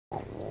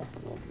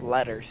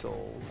Letter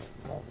souls.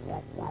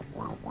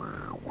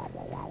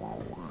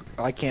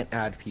 I can't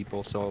add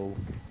people, so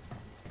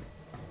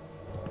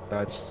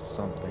that's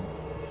something.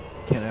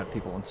 Can't add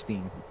people on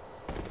Steam.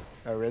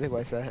 Oh really?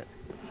 Why's that?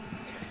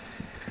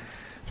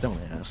 Don't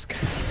ask.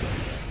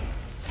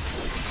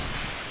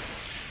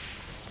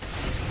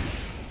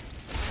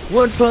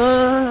 One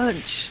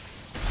punch!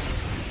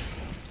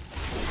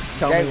 This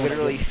Tell guy me when I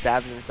literally get-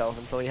 stabbed himself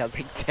until he has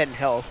like 10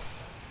 health.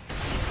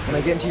 When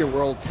I get into your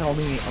world, tell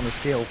me on a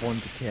scale of 1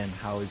 to 10,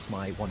 how is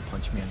my One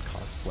Punch Man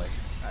cosplay?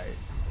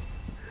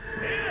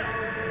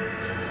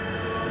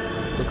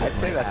 Look I'd at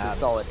say my that's abs. a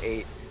solid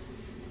 8.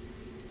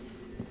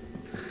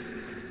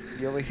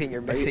 The only thing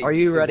you're missing are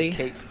you is ready? a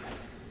cape.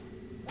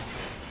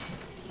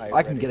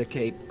 I can get a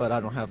cape, but I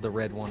don't have the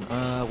red one.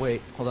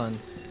 Wait, hold on.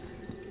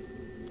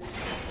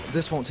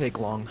 This won't take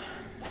long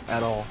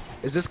at all.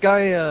 Is this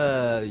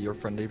guy, your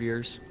friend of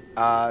yours?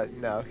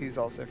 No, he's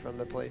also from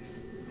the place.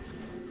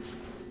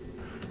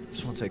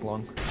 This won't take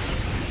long.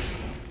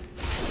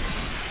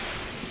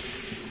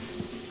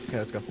 Okay,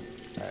 let's go.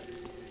 Alright.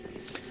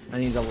 I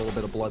need a little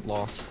bit of blood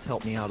loss.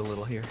 Help me out a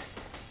little here.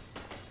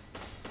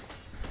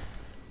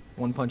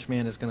 One Punch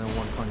Man is gonna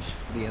one punch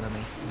the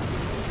enemy.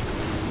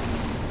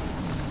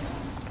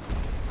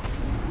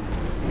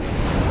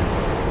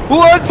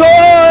 One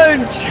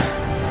punch!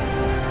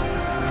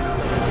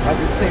 I've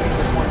been saving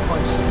this one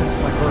punch since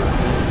my birth.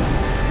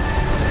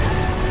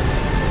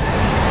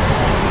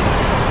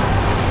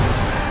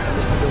 I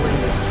just need to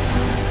land it.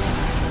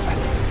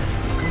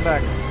 Come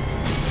back.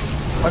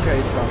 Okay,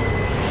 it's done.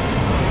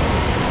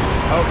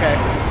 Okay.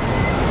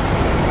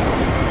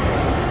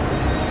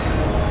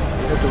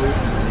 There's a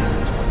reason my name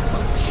is One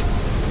Punch.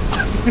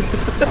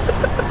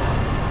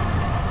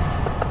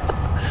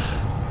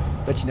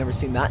 Bet you never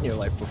seen that in your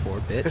life before,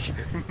 bitch.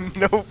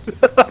 Nope.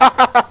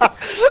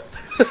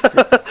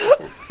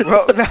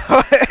 Well,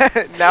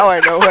 now I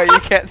know why you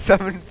can't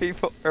summon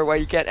people, or why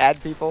you can't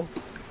add people.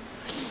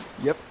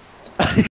 Yep.